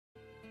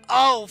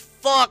Oh,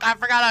 fuck. I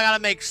forgot I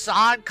gotta make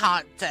side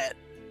content.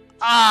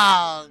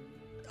 Oh,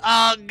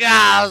 oh,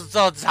 God, I'm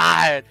so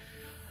tired.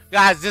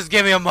 Guys, just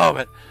give me a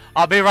moment.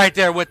 I'll be right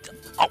there with...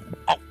 Oh,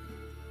 oh.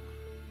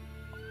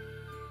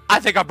 I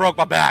think I broke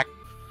my back.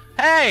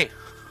 Hey.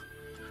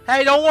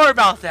 Hey, don't worry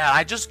about that.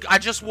 I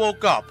just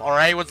woke up,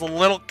 alright? It was a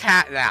little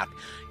cat nap.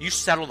 You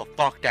settle the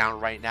fuck down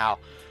right now.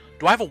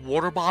 Do I have a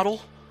water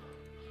bottle?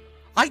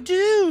 I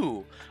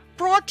do.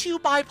 Brought to you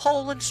by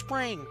Poland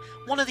Spring.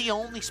 One of the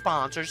only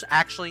sponsors.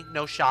 Actually,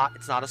 no shot.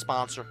 It's not a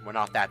sponsor. We're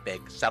not that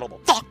big. Settle the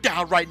fuck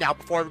down right now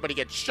before everybody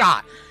gets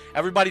shot.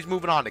 Everybody's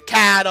moving on to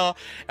Kata.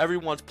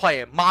 Everyone's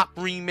playing Mop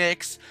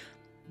Remix.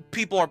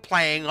 People are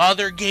playing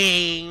other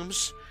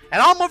games.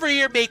 And I'm over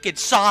here making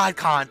side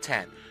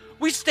content.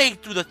 We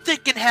stayed through the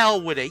thick and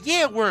hell with it.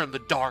 Yeah, we're in the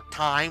dark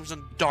times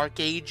and dark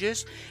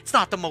ages. It's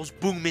not the most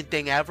booming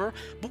thing ever,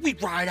 but we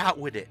ride out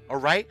with it,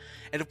 alright?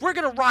 And if we're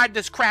gonna ride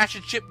this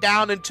crashing ship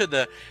down into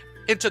the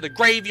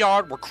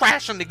graveyard, we're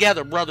crashing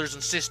together, brothers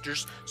and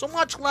sisters. So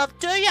much love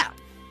to ya.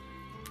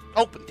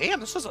 Oh, but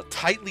damn, this is a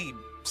tightly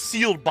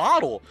sealed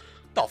bottle.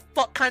 The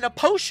fuck kind of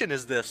potion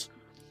is this?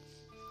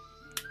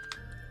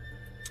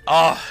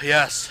 Oh,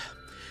 yes.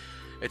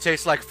 It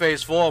tastes like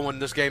Phase 4 when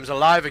this game's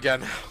alive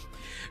again.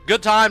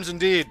 Good times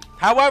indeed.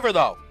 However,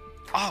 though,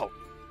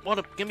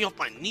 get me off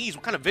my knees.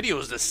 What kind of video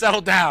is this?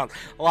 Settle down.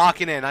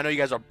 Lock it in. I know you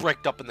guys are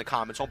bricked up in the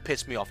comments. Don't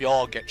piss me off. You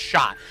all get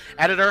shot.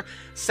 Editor,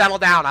 settle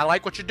down. I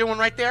like what you're doing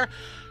right there.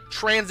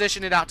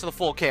 Transition it out to the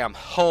full cam.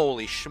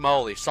 Holy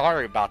schmoly.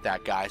 Sorry about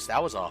that, guys.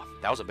 That was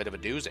a bit of a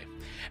doozy.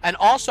 And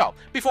also,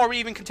 before we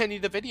even continue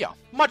the video,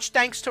 much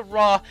thanks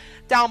to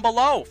down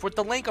below with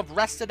the link of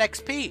Rested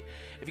XP.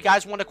 If you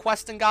guys want a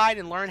quest and guide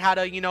and learn how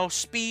to,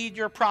 speed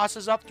your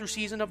process up through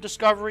Season of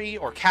Discovery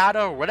or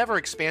Kata or whatever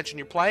expansion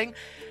you're playing,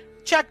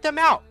 check them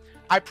out.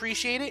 I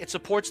appreciate it. It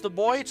supports the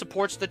boy, it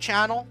supports the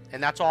channel,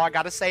 and that's all I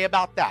got to say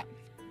about that.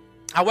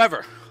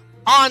 However,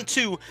 on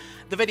to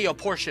the video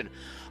portion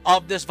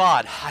of this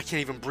VOD. I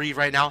can't even breathe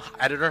right now.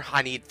 Editor,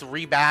 I need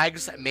 3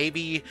 bags,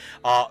 maybe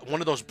one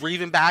of those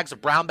breathing bags, a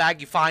brown bag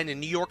you find in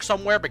New York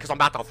somewhere, because I'm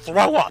about to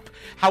throw up.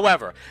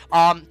 However,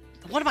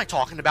 what am I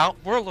talking about?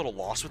 We're a little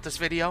lost with this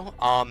video.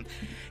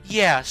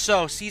 Yeah,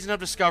 so Season of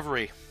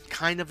Discovery,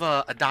 kind of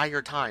a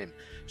dire time,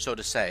 so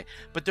to say.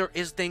 But there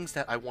is things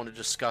that I want to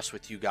discuss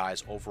with you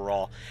guys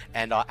overall.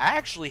 And I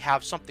actually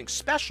have something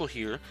special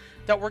here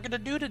that we're going to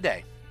do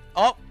today.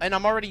 Oh, and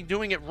I'm already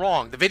doing it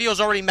wrong. The video's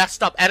already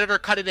messed up. Editor,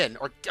 cut it in.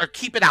 Or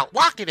keep it out.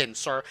 Lock it in,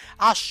 sir.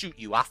 I'll shoot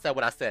you. I said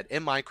what I said.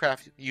 In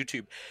Minecraft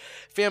YouTube.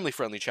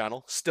 Family-friendly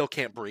channel. Still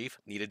can't breathe.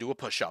 Need to do a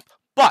push-up.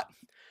 But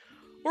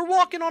we're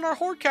walking on our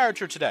Horde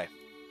character today.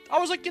 I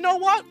was like, you know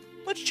what?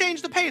 Let's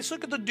change the pace.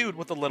 Look at the dude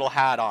with the little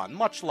hat on.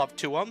 Much love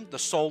to him. The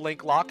Soul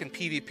Link lock in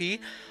PvP.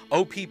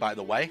 OP, by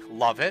the way.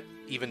 Love it.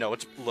 Even though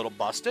it's a little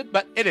busted.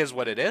 But it is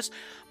what it is.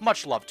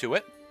 Much love to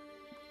it.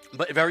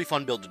 But a very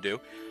fun build to do.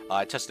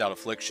 I tested out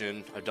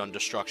Affliction. I've done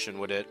Destruction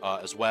with it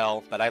as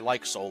well. But I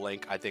like Soul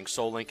Link. I think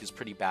Soul Link is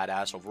pretty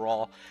badass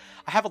overall.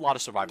 I have a lot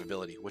of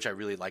survivability, which I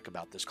really like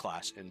about this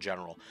class in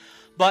general.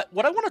 But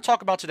what I want to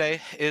talk about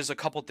today is a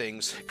couple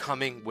things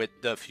coming with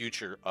the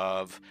future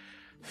of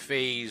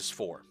Phase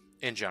 4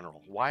 in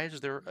general. Why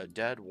is there a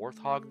dead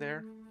warthog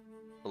there?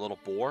 A little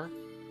boar?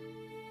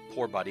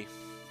 Poor buddy.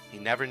 He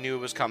never knew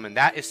it was coming.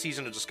 That is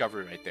Season of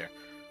Discovery right there.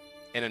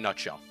 In a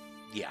nutshell.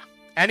 Yeah.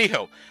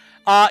 Anywho.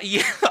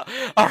 Yeah.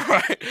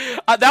 Alright.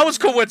 That was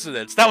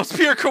coincidence. That was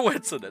pure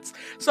coincidence.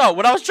 So,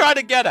 what I was trying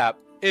to get at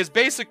is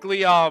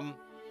basically, where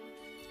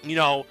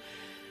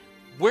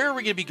are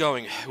we going to be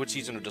going with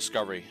Season of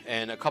Discovery?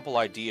 And a couple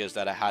ideas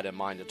that I had in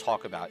mind to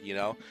talk about,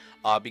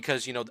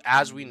 because,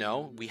 as we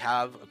know, we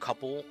have a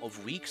couple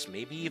of weeks,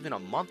 maybe even a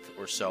month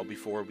or so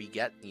before we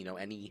get,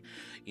 any,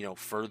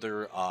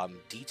 further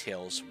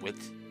details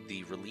with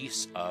the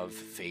release of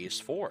Phase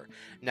 4.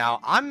 Now,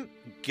 I'm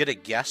going to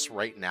guess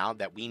right now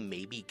that we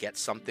maybe get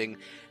something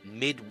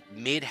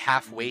mid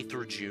halfway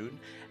through June,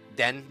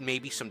 then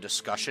maybe some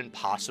discussion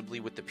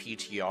possibly with the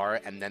PTR,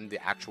 and then the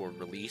actual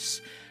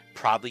release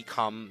probably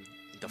come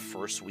the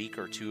first week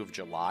or 2 of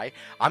July.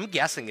 I'm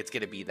guessing it's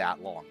going to be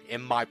that long,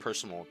 in my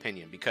personal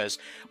opinion, because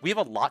we have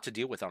a lot to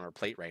deal with on our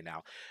plate right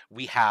now.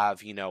 We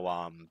have,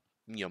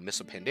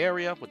 Miss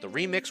Pandaria with the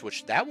remix,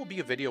 which that will be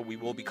a video we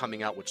will be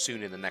coming out with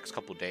soon in the next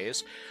couple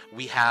days.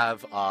 We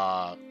have,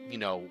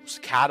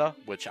 Kata,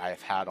 which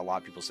I've had a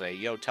lot of people say,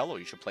 yo, Tello,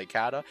 you should play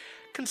Kata.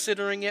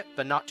 Considering it,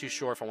 but not too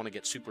sure if I want to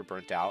get super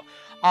burnt out.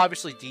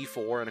 Obviously,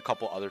 D4 and a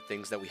couple other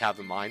things that we have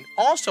in mind.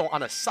 Also,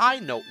 on a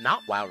side note,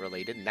 not WoW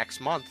related,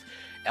 next month,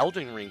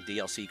 Elden Ring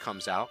DLC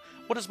comes out.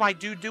 What is my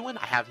dude doing?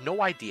 I have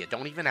no idea.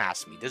 Don't even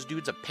ask me. This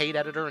dude's a paid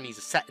editor and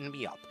he's setting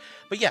me up.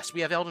 But yes,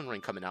 we have Elden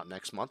Ring coming out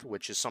next month,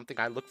 which is something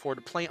I look forward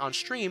to playing on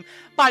stream.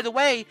 By the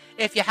way,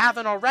 if you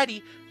haven't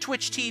already,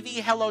 Twitch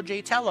TV, Hello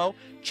Jtello,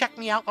 check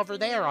me out over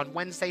there on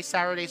Wednesdays,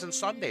 Saturdays, and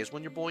Sundays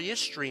when your boy is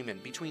streaming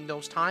between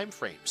those time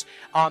frames.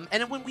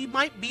 And when we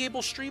might be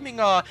able streaming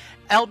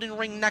Elden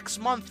Ring next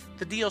month,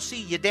 the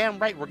DLC, you damn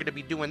right we're going to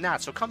be doing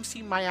that. So come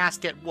see my ass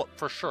get whooped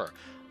for sure.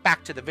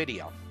 Back to the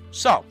video.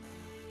 So,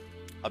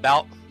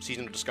 about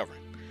Season of Discovery.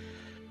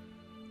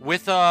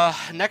 With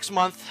next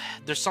month,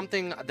 there's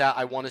something that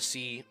I want to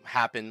see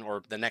happen,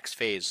 or the next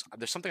phase.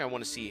 There's something I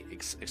want to see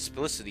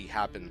explicitly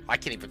happen. I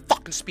can't even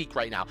fucking speak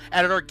right now.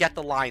 Editor, get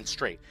the line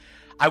straight.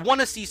 I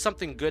want to see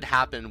something good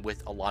happen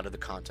with a lot of the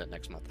content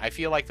next month. I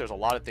feel like there's a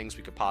lot of things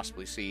we could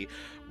possibly see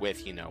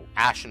with, you know,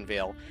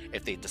 Ashenvale,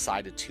 if they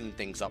decide to tune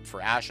things up for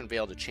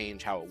Ashenvale to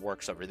change how it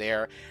works over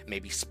there,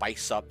 maybe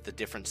spice up the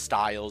different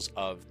styles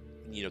of,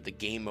 you know, the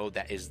game mode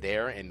that is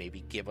there and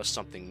maybe give us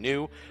something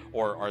new,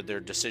 or are there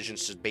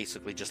decisions to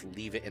basically just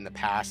leave it in the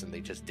past and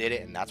they just did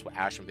it and that's what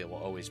Ashenvale will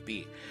always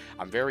be?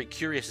 I'm very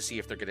curious to see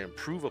if they're going to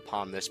improve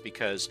upon this,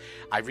 because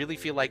I really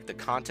feel like the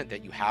content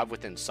that you have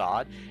within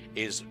SOD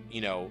is,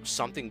 you know,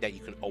 something that you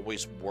can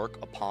always work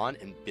upon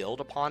and build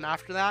upon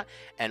after that,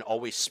 and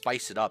always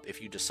spice it up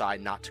if you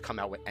decide not to come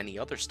out with any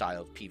other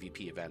style of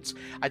PvP events.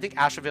 I think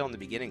Ashenvale in the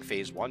beginning,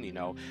 phase 1, you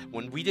know,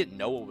 when we didn't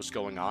know what was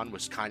going on,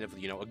 was kind of,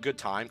 you know, a good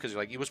time, because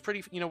like it was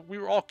pretty, you know, we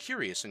were all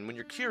curious, and when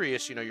you're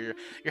curious, you know, you're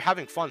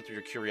having fun through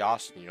your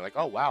curiosity. You're like,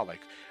 oh wow, like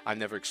I've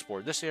never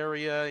explored this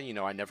area, you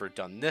know, I never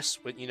done this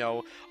with, you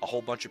know, a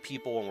whole bunch of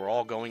people, and we're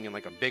all going in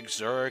like a big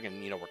Zerg,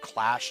 and you know, we're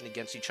clashing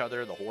against each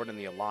other, the Horde and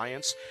the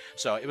Alliance.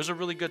 So it was a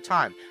really good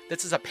time.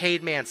 This is a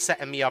paid man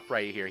setting me up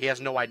right here. He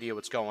has no idea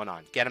what's going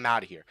on. Get him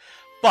out of here.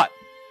 But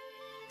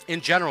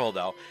in general,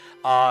 though,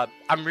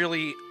 I'm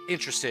really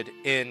interested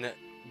in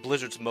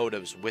Blizzard's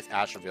motives with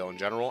Ashenvale in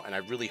general, and I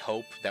really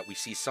hope that we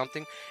see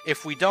something.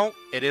 If we don't,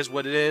 it is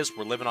what it is.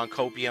 We're living on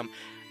copium.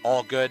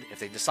 All good. If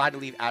they decide to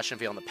leave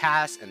Ashenvale in the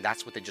past, and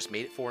that's what they just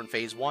made it for in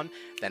phase 1,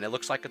 then it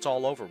looks like it's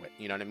all over with.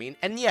 You know what I mean?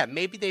 And yeah,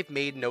 maybe they've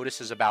made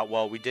notices about,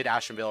 well, we did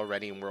Ashenvale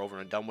already and we're over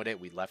and done with it.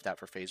 We left that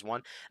for phase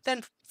 1.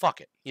 Then fuck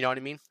it. You know what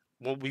I mean?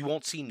 Well, we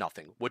won't see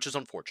nothing, which is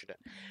unfortunate.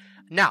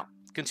 Now,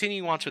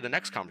 continuing on to the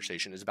next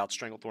conversation is about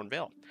Stranglethorn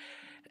Vale.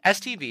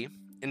 STV,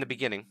 in the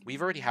beginning,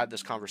 we've already had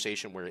this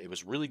conversation where it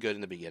was really good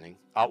in the beginning.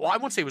 Well, I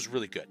won't say it was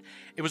really good.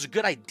 It was a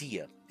good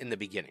idea in the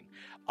beginning.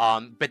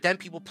 But then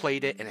people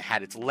played it and it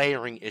had its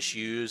layering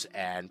issues,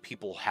 and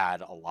people had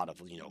a lot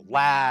of, you know,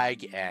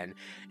 lag, and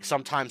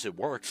sometimes it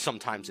worked,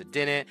 sometimes it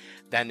didn't.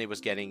 Then it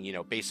was getting, you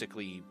know,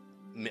 basically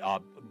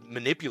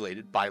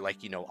manipulated by,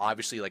 like, you know,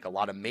 obviously like a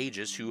lot of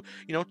mages who,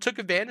 you know, took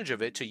advantage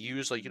of it to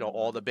use, like, you know,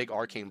 all the big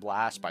arcane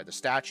blasts by the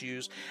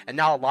statues. And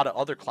now a lot of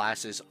other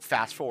classes,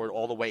 fast forward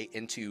all the way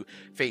into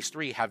phase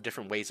 3, have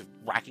different ways of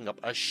racking up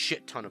a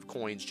shit ton of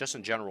coins just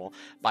in general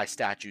by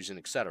statues and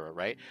etc.,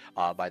 right?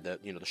 By the,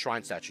 you know, the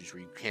shrine statues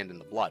where you hand in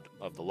the blood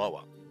of the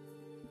Loa.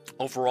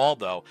 Overall,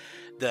 though,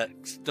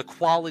 the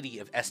quality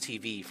of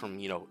STV from,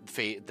 you know,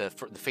 the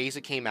phase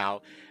it came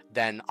out,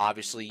 then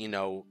obviously, you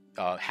know,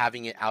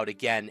 having it out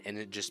again and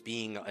it just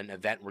being an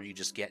event where you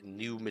just get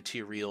new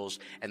materials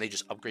and they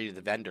just upgraded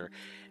the vendor,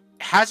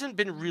 hasn't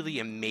been really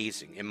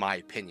amazing in my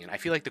opinion. I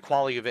feel like the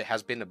quality of it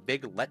has been a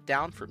big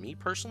letdown for me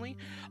personally,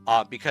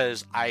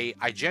 because I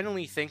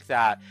genuinely think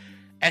that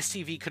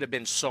STV could have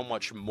been so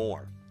much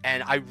more.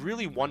 And I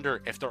really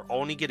wonder if they're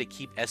only going to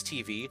keep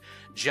STV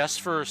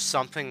just for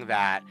something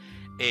that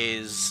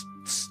is,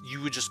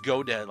 you would just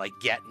go to like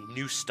get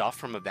new stuff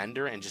from a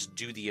vendor and just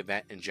do the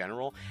event in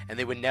general, and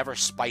they would never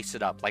spice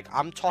it up. Like,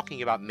 I'm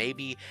talking about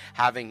maybe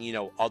having, you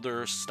know,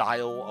 other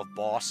style of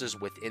bosses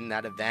within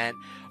that event,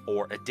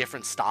 or a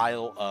different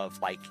style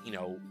of, like, you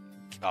know,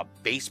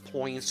 base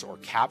points or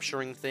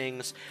capturing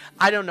things.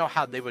 I don't know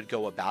how they would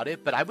go about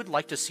it, but I would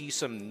like to see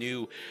some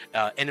new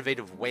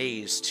innovative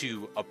ways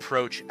to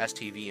approach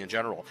STV in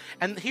general.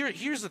 And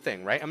here's the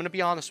thing, right? I'm going to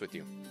be honest with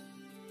you.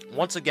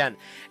 Once again,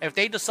 if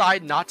they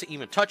decide not to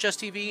even touch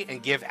STV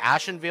and give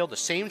Ashenvale the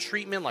same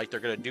treatment like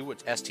they're going to do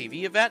with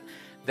STV event,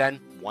 then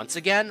once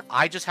again,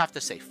 I just have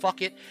to say,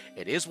 fuck it.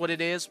 It is what it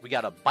is. We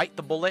got to bite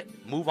the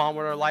bullet, move on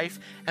with our life,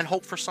 and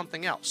hope for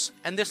something else.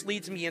 And this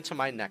leads me into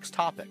my next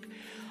topic.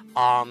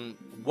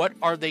 What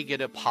are they going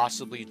to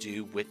possibly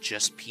do with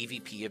just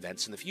PvP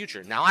events in the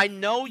future? Now, I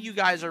know you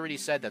guys already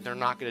said that they're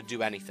not going to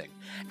do anything,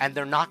 and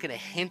they're not going to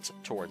hint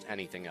towards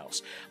anything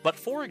else. But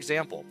for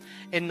example,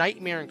 in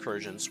Nightmare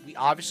Incursions, we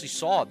obviously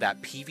saw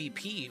that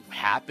PvP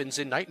happens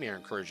in Nightmare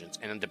Incursions,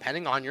 and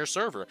depending on your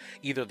server,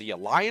 either the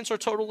Alliance are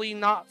totally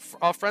not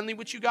friendly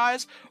with you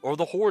guys, or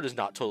the Horde is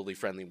not totally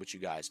friendly with you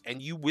guys,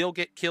 and you will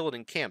get killed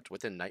and camped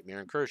within Nightmare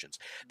Incursions.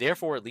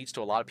 Therefore, it leads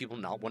to a lot of people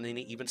not wanting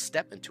to even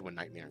step into a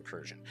Nightmare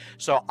Incursion.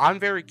 So I'm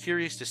very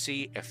curious to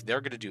see if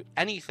they're going to do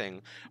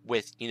anything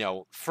with, you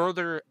know,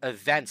 further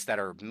events that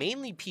are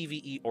mainly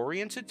PvE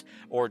oriented,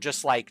 or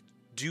just like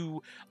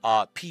do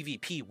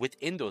PvP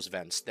within those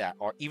events that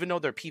are, even though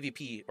they're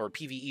PvP or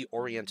PvE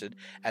oriented,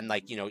 and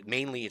like, you know,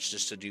 mainly it's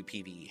just to do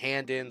PvE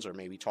hand-ins or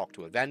maybe talk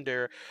to a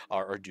vendor,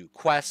 or do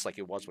quests like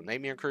it was with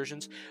Nightmare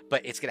Incursions,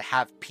 but it's going to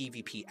have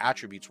PvP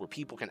attributes where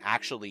people can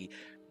actually,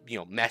 you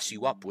know, mess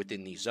you up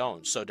within these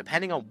zones. So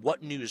depending on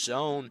what new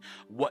zone,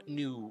 what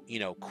new, you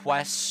know,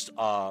 quest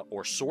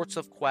or sorts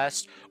of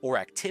quest or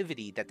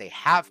activity that they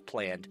have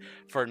planned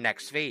for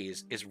next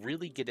phase is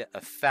really going to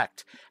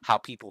affect how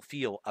people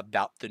feel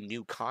about the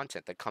new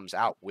content that comes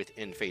out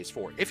within phase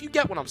 4. If you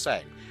get what I'm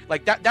saying.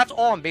 Like, that's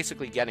all I'm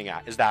basically getting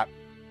at, is that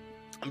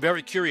I'm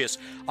very curious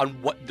on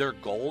what their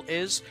goal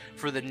is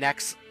for the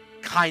next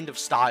kind of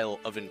style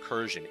of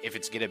incursion. If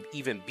it's going to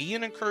even be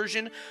an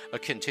incursion, a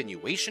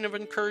continuation of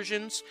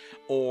incursions,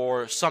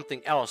 or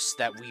something else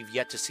that we've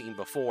yet to see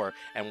before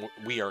and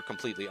we are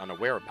completely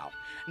unaware about.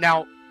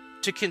 Now,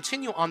 to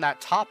continue on that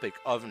topic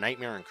of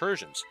Nightmare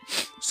Incursions.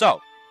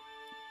 So,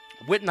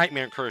 with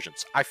Nightmare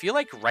Incursions, I feel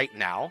like right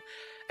now,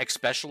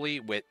 especially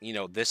with,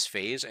 this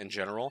phase in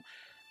general,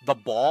 the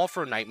ball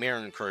for Nightmare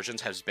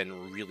Incursions has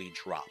been really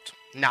dropped.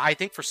 Now, I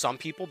think for some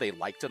people, they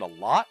liked it a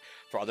lot.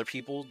 For other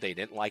people, they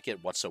didn't like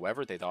it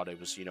whatsoever. They thought it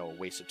was, a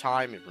waste of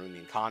time. It ruined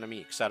the economy,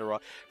 etc.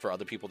 For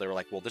other people, they were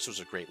like, well, this was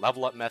a great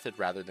level up method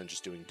rather than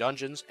just doing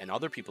dungeons. And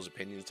other people's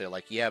opinions, they're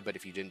like, yeah, but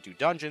if you didn't do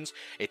dungeons,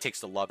 it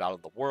takes the love out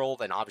of the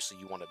world. And obviously,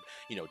 you want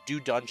to, do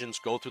dungeons,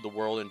 go through the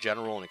world in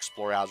general and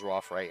explore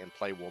Azeroth, right? And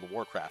play World of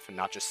Warcraft and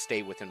not just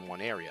stay within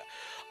one area.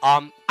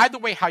 Either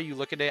way, how you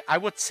look at it, I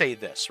would say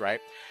this,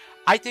 right?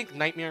 I think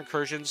Nightmare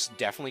Incursions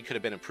definitely could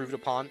have been improved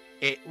upon.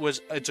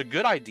 It's a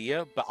good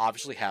idea, but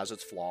obviously has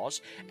its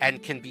flaws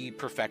and can be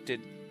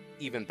perfected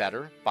even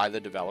better by the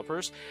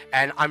developers.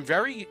 And I'm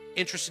very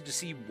interested to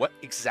see what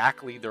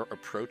exactly their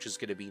approach is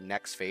going to be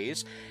next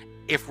phase,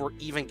 if we're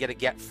even going to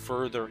get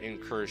further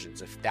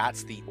incursions, if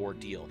that's the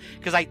ordeal.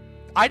 Because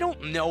I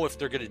don't know if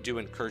they're going to do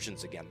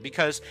incursions again,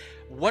 because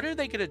what are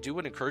they going to do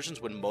in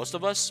incursions when most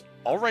of us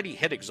already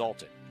hit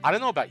Exalted? I don't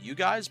know about you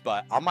guys,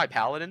 but on my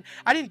Paladin,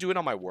 I didn't do it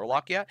on my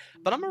Warlock yet,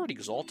 but I'm already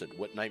Exalted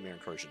with Nightmare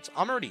Incursions.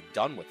 I'm already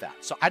done with that.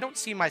 So I don't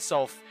see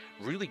myself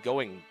really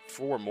going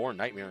for more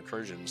Nightmare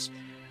Incursions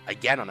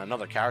again on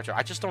another character.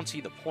 I just don't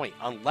see the point,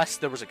 unless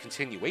there was a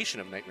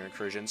continuation of Nightmare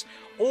Incursions,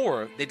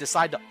 or they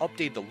decide to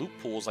update the loot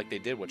pools like they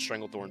did with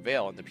Stranglethorn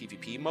Vale in the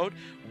PvP mode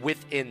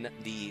within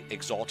the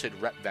Exalted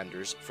rep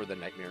vendors for the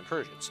Nightmare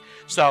Incursions.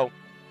 So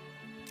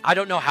I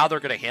don't know how they're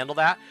going to handle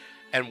that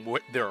and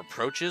what their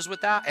approach is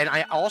with that. And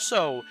I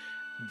also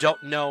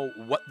don't know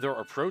what their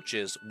approach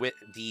is with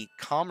the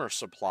commerce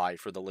supply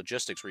for the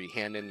logistics, where you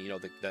hand in,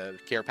 the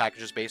care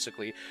packages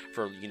basically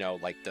for,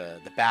 like the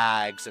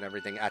bags and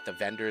everything at the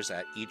vendors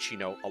at each,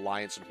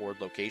 Alliance and Horde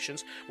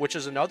locations, which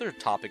is another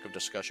topic of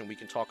discussion we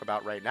can talk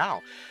about right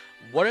now.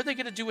 What are they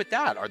going to do with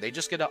that? Are they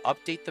just going to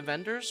update the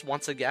vendors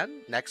once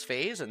again, next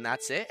phase, and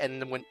that's it?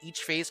 And then when each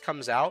phase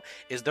comes out,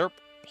 is their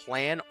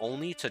plan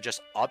only to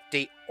just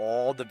update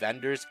all the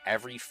vendors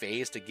every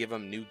phase to give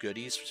them new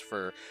goodies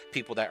for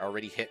people that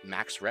already hit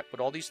max rep with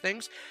all these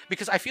things?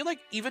 Because I feel like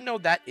even though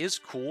that is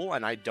cool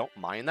and I don't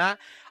mind that,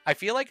 I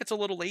feel like it's a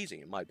little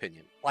lazy in my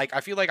opinion. Like,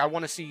 I feel like I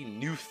want to see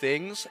new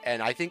things,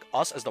 and I think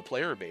us as the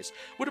player base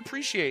would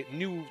appreciate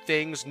new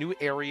things, new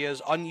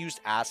areas,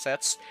 unused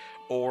assets,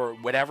 or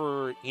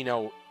whatever,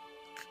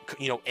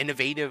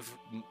 innovative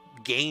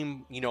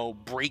game,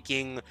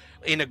 breaking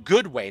in a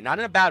good way, not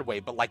in a bad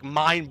way, but like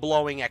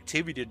mind-blowing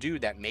activity to do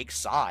that makes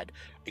SOD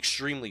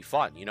extremely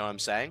fun. You know what I'm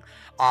saying?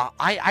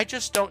 I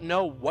just don't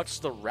know what's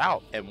the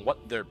route and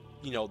what their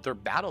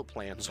battle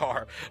plans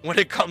are when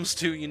it comes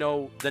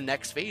to, the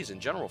next phase in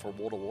general for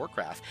World of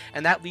Warcraft.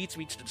 And that leads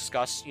me to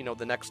discuss,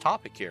 the next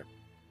topic here.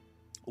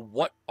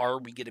 What are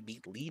we going to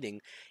be leading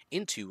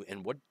into,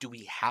 and what do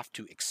we have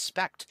to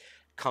expect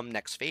come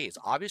next phase?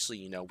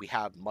 Obviously, we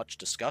have much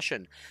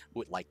discussion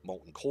with like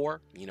Molten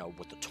Core,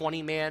 with the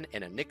 20-man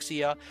and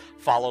Onyxia,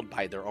 followed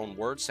by their own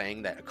words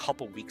saying that a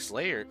couple weeks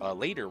later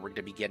we're going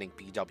to be getting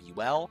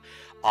BWL,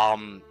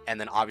 and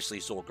then obviously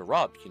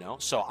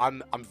Zul'Gurub, So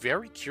I'm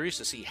very curious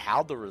to see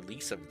how the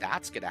release of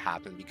that's going to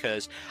happen,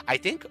 because I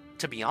think,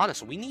 to be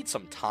honest, we need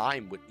some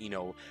time with,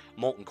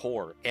 Molten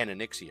Core and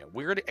Onyxia.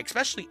 We're going to,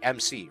 especially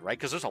MC, right?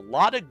 Because there's a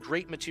lot of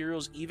great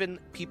materials. Even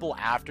people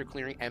after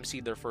clearing MC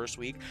their first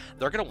week,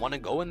 they're going to want to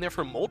go in there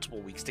for multiple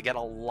weeks to get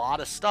a lot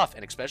of stuff.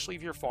 And especially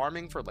if you're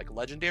farming for like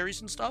legendaries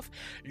and stuff,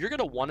 you're going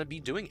to want to be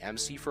doing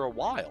MC for a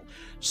while.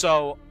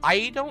 So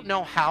I don't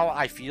know how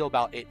I feel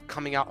about it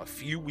coming out a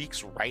few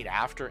weeks right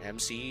after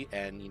MC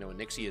and,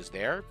 Onyxia is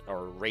there,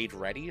 or raid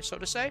ready, so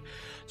to say.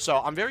 So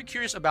I'm very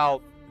curious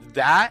about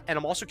that, and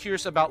I'm also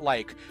curious about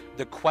like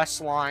the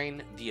quest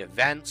line, the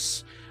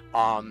events,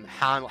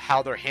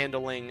 how they're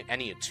handling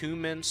any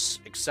attunements,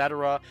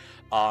 etc.,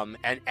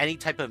 and any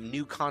type of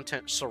new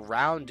content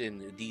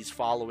surrounding these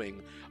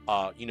following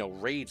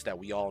raids that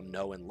we all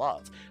know and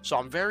love. So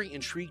I'm very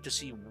intrigued to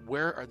see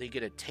where are they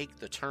going to take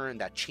the turn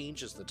that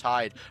changes the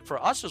tide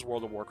for us as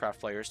World of Warcraft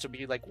players to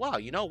be like, wow,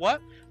 you know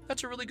what?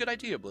 That's a really good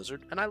idea,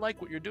 Blizzard, and I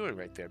like what you're doing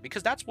right there,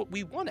 because that's what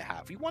we want to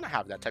have. We want to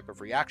have that type of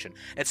reaction,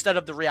 instead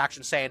of the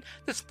reaction saying,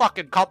 this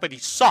fucking company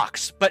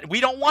sucks, but we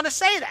don't want to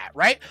say that,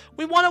 right?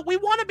 We want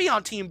to be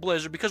on Team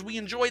Blizzard because we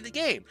enjoy the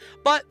game,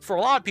 but for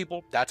a lot of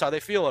people, that's how they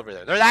feel over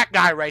there. They're that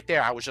guy right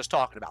there I was just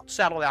talking about.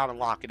 Settle down and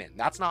lock it in.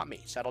 That's not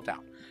me. Settle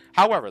down.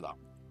 However, though,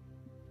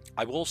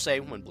 I will say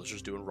when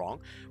Blizzard's doing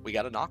wrong, we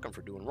got to knock them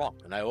for doing wrong,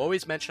 and I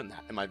always mention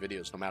that in my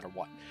videos no matter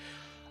what.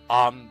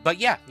 But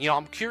yeah,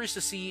 I'm curious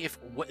to see if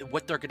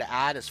what they're going to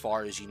add as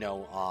far as, a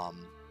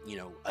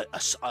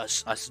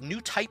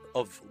new type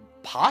of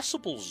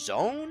possible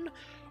zone,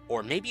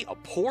 or maybe a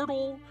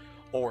portal,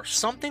 or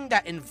something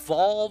that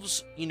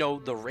involves, you know,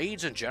 the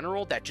raids in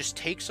general that just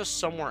takes us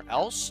somewhere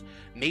else,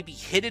 maybe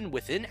hidden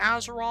within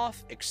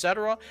Azeroth,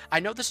 etc. I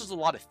know this is a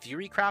lot of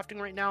theory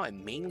crafting right now,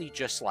 and mainly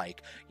just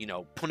like, you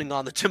know, putting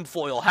on the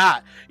tinfoil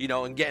hat, you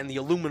know, and getting the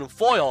aluminum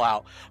foil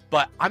out,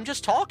 but I'm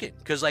just talking,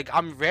 because like,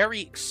 I'm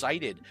very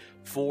excited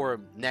for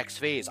next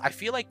phase. I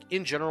feel like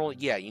in general,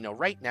 yeah, you know,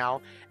 right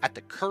now at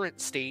the current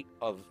state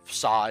of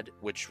SOD,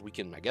 which we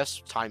can, I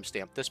guess,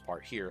 timestamp this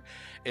part here,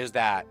 is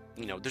that,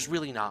 you know, there's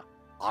really not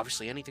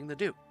obviously anything to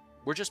do.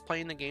 We're just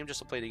playing the game just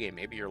to play the game.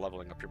 Maybe you're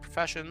leveling up your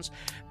professions,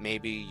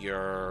 maybe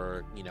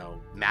you're, you know,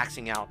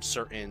 maxing out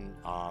certain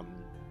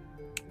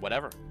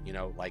whatever, you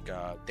know, like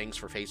things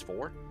for phase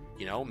 4.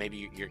 You know,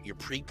 maybe you're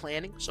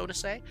pre-planning, so to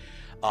say,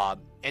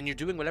 and you're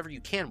doing whatever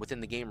you can within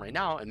the game right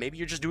now, and maybe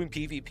you're just doing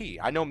PvP.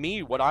 I know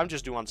me, what I'm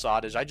just doing on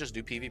SOD is I just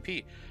do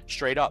PvP,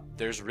 straight up.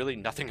 There's really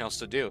nothing else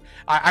to do.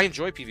 I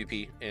enjoy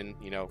PvP in,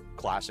 you know,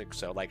 Classic,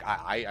 so like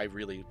I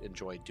really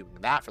enjoy doing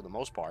that for the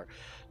most part,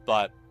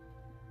 but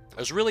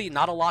there's really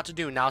not a lot to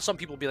do. Now, some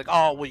people will be like,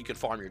 oh, well, you can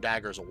farm your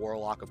dagger as a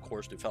warlock, of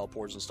course, do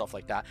teleports and stuff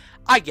like that.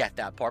 I get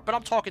that part, but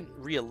I'm talking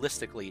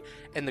realistically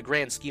in the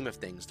grand scheme of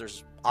things.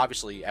 There's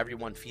obviously,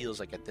 everyone feels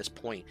like at this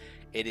point,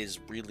 it is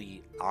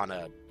really on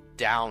a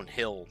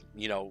downhill,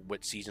 you know,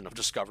 with Season of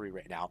Discovery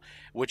right now,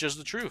 which is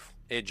the truth.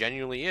 It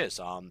genuinely is.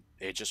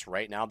 It just,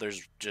 right now,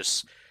 there's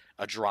just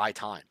a dry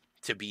time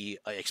to be,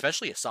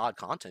 especially a SOD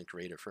content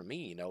creator for me.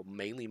 You know,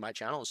 mainly my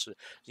channel is,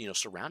 you know,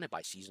 surrounded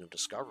by Season of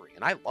Discovery,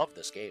 and I love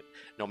this game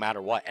no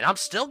matter what, and I'm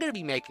still going to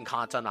be making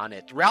content on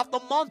it throughout the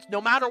month no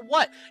matter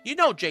what. You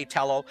know, Jay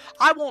Tello,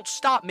 I won't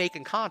stop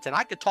making content.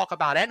 I could talk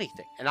about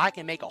anything, and I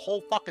can make a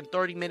whole fucking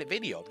 30-minute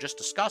video just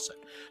discussing.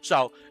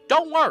 So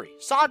don't worry,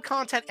 SOD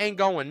content ain't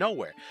going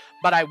nowhere.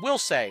 But I will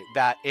say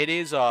that it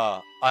is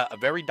a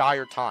very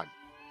dire time,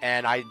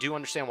 and I do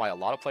understand why a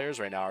lot of players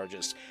right now are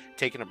just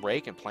taking a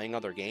break and playing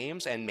other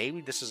games, and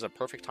maybe this is a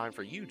perfect time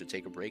for you to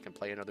take a break and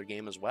play another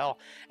game as well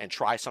and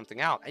try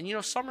something out. And you know,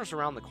 summer's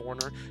around the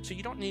corner, so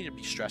you don't need to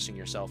be stressing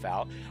yourself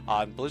out.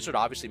 Blizzard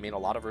obviously made a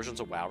lot of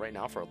versions of WoW right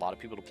now for a lot of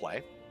people to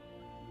play,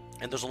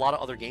 and there's a lot of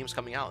other games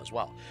coming out as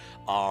well.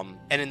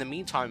 And in the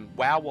meantime,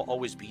 WoW will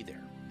always be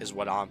there, is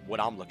what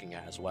I'm looking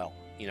at as well.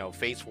 You know,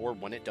 Phase 4,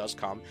 when it does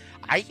come,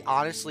 I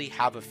honestly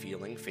have a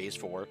feeling Phase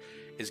 4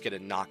 is going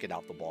to knock it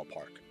out the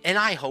ballpark. And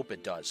I hope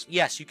it does.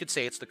 Yes, you could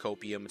say it's the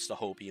copium, it's the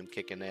hopium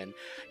kicking in,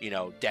 you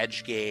know,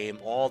 Dedge game,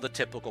 all the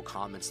typical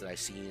comments that I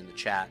see in the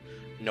chat,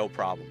 no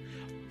problem.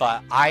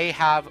 But I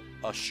have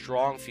a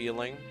strong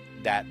feeling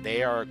that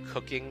they are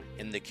cooking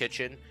in the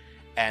kitchen,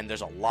 and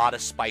there's a lot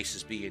of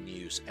spices being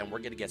used, and we're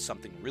going to get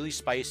something really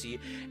spicy,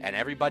 and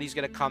everybody's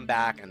going to come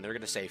back, and they're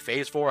going to say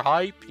Phase 4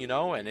 hype, you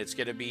know, and it's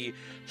going to be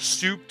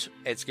souped,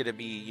 it's going to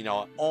be, you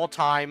know, all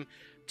time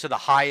to the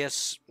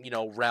highest, you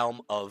know, realm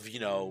of, you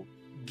know,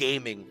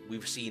 gaming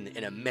we've seen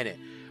in a minute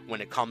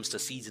when it comes to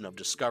Season of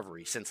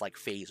Discovery since like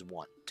Phase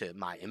 1, in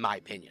my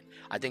opinion.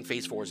 I think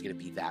Phase 4 is going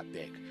to be that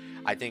big.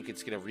 I think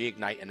it's going to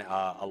reignite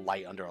a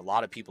light under a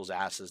lot of people's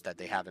asses that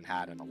they haven't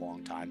had in a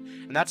long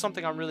time, and that's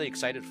something I'm really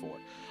excited for.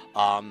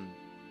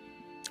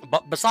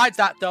 But besides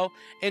that, though,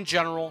 in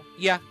general,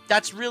 yeah,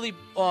 that's really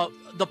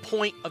the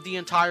point of the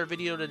entire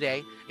video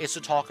today, is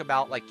to talk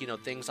about, like, you know,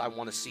 things I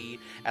want to see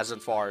as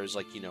far as,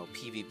 like, you know,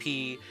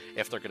 PvP,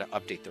 if they're going to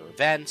update their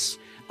events,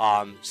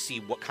 see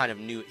what kind of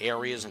new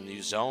areas and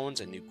new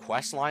zones and new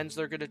quest lines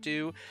they're going to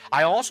do.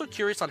 I'm also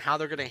curious on how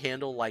they're going to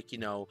handle, like, you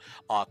know,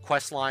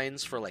 quest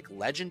lines for, like,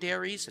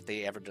 legendaries, if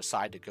they ever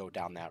decide to go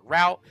down that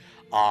route.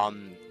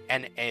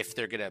 And if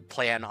they're going to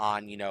plan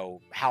on, you know,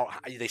 how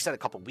they said a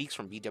couple weeks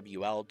from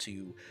BWL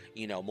to,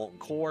 you know, Molten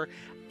Core,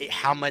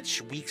 how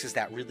much weeks is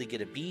that really going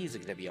to be? Is it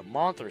going to be a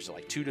month, or is it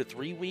like 2 to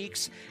 3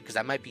 weeks? Because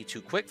that might be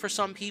too quick for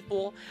some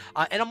people.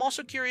 And I'm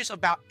also curious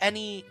about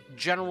any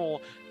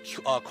general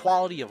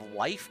quality of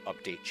life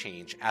update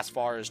change, as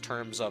far as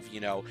terms of, you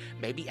know,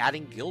 maybe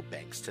adding guild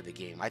banks to the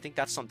game. I think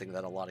that's something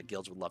that a lot of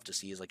guilds would love to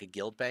see, is like a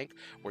guild bank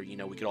where, you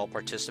know, we could all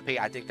participate.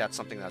 I think that's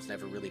something that's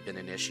never really been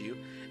an issue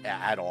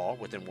at all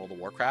within World of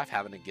Warcraft.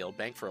 Having a guild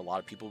bank for a lot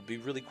of people would be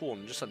really cool,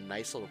 and just a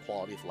nice little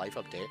quality of life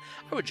update.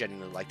 I would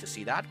genuinely like to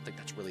see that. I don't think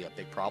that's really a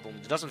big problem.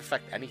 It doesn't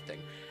affect anything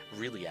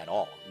really at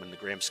all in the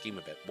grand scheme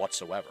of it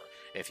whatsoever.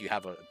 If you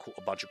have a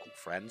bunch of cool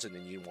friends and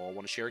then you all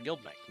want to share a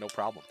guild bank, no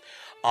problem.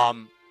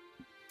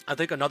 I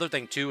think another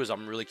thing, too, is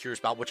I'm really curious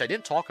about, which I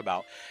didn't talk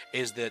about,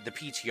 is the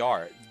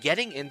PTR.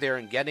 Getting in there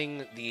and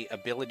getting the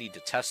ability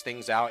to test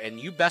things out. And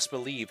you best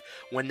believe,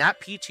 when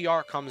that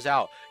PTR comes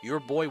out,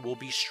 your boy will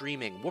be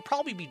streaming. We'll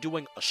probably be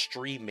doing a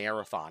stream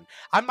marathon.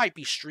 I might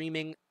be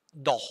streaming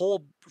the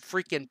whole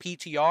freaking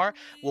PTR.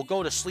 We'll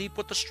go to sleep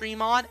with the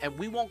stream on, and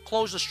we won't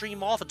close the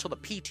stream off until the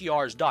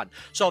PTR is done.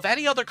 So if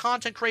any other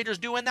content creators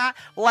doing that,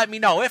 let me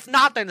know. If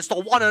not, then it's the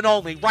one and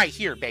only right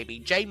here, baby.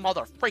 J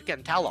mother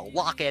freaking Tello.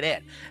 Lock it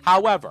in.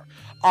 However,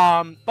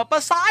 but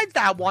besides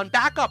that one,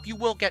 back up, you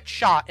will get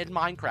shot in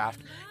Minecraft.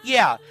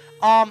 Yeah,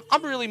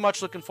 I'm really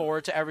much looking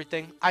forward to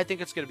everything. I think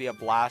it's going to be a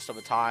blast of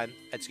a time.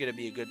 It's going to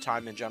be a good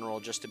time in general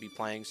just to be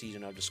playing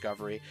Season of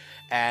Discovery.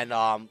 And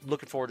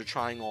looking forward to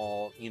trying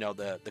all, you know,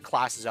 the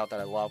classes out that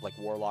I love, like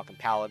Warlock and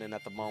Paladin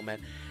at the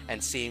moment,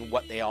 and seeing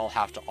what they all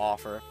have to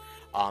offer.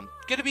 Going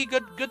to be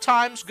good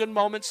times, good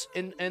moments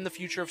in the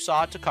future of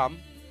SOD to come.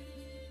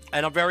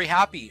 And I'm very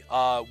happy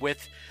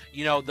with,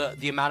 you know,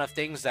 the amount of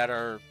things that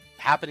are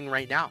happening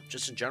right now,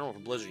 just in general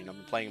from Blizzard. You know, I've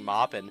been playing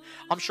MoP, and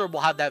I'm sure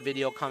we'll have that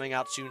video coming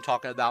out soon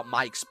talking about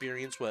my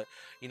experience with,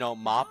 you know,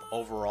 MoP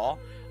overall.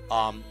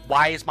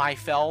 Why is my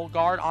Fel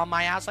guard on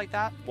my ass like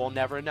that? We'll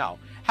never know.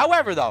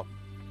 However, though,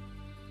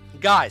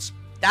 guys,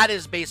 that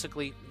is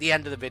basically the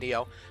end of the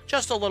video.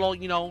 Just a little,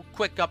 you know,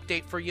 quick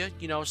update for you.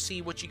 You know,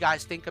 see what you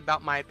guys think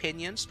about my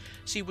opinions.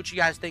 See what you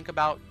guys think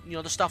about, you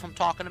know, the stuff I'm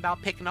talking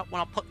about, picking up what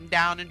I'm putting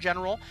down in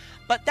general.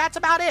 But that's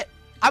about it.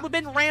 I've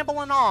been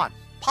rambling on.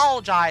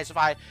 Apologize if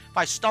I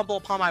stumble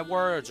upon my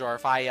words or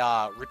if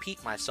I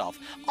repeat myself.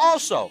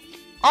 Also,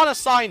 on a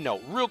side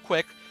note, real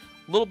quick,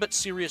 a little bit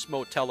serious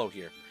Motello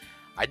here.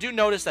 I do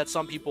notice that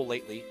some people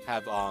lately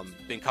have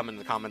been coming in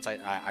the comments.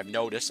 I've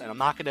noticed, and I'm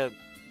not going to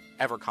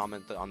ever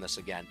comment on this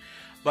again.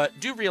 But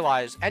do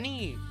realize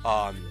any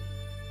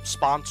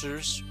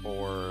sponsors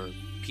or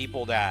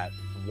people that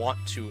want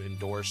to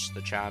endorse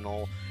the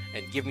channel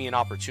and give me an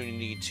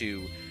opportunity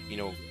to, you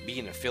know, be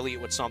an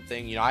affiliate with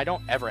something, you know, I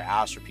don't ever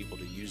ask for people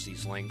to use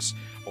these links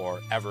or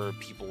ever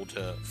people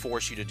to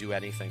force you to do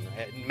anything,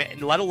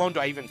 let alone do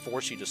I even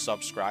force you to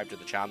subscribe to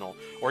the channel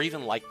or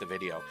even like the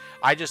video.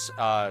 I just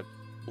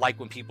like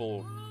when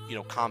people, you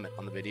know, comment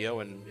on the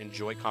video and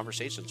enjoy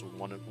conversations with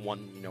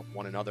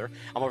one another.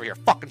 I'm over here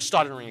fucking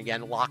stuttering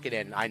again. Lock it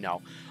in. I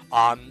know.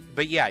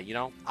 But yeah, you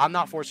know, I'm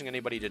not forcing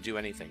anybody to do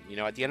anything. You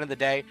know, at the end of the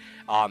day,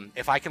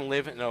 if I can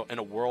live in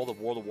a world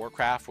of World of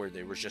Warcraft where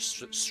there was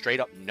just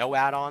straight up no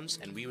add-ons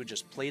and we would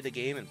just play the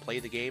game and play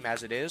the game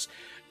as it is,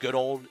 good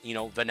old, you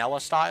know, vanilla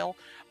style,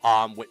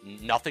 with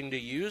nothing to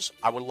use,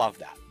 I would love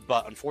that.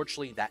 But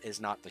unfortunately, that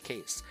is not the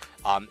case.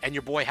 And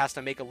your boy has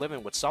to make a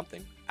living with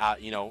something,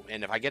 you know,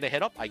 and if I get a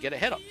hit up, I get a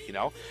hit up, you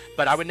know.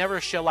 But I would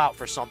never shill out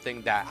for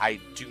something that I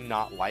do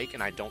not like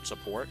and I don't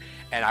support.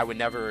 And I would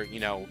never, you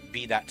know,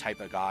 be that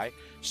type of guy.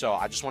 So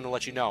I just want to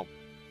let you know,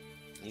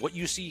 what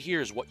you see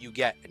here is what you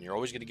get, and you're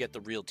always going to get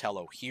the real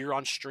Tello here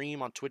on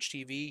stream, on Twitch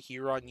TV,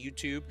 here on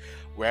YouTube,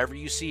 wherever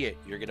you see it,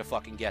 you're going to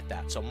fucking get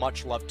that. So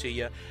much love to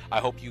you. I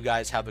hope you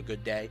guys have a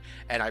good day,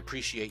 and I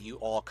appreciate you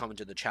all coming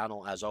to the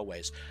channel as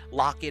always.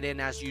 Lock it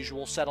in as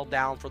usual, settle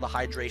down for the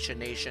Hydration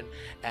Nation,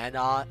 and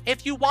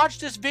if you watch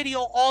this video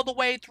all the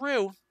way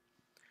through,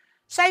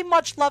 say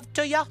much love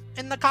to you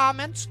in the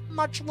comments.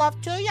 Much love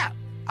to you.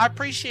 I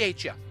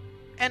appreciate you,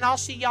 and I'll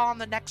see y'all on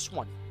the next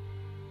one.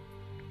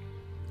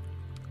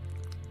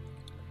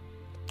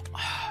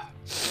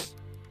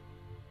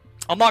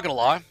 I'm not gonna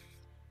lie.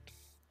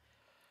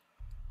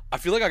 I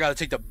feel like I gotta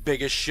take the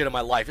biggest shit of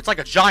my life. It's like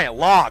a giant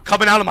log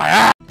coming out of my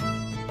ass.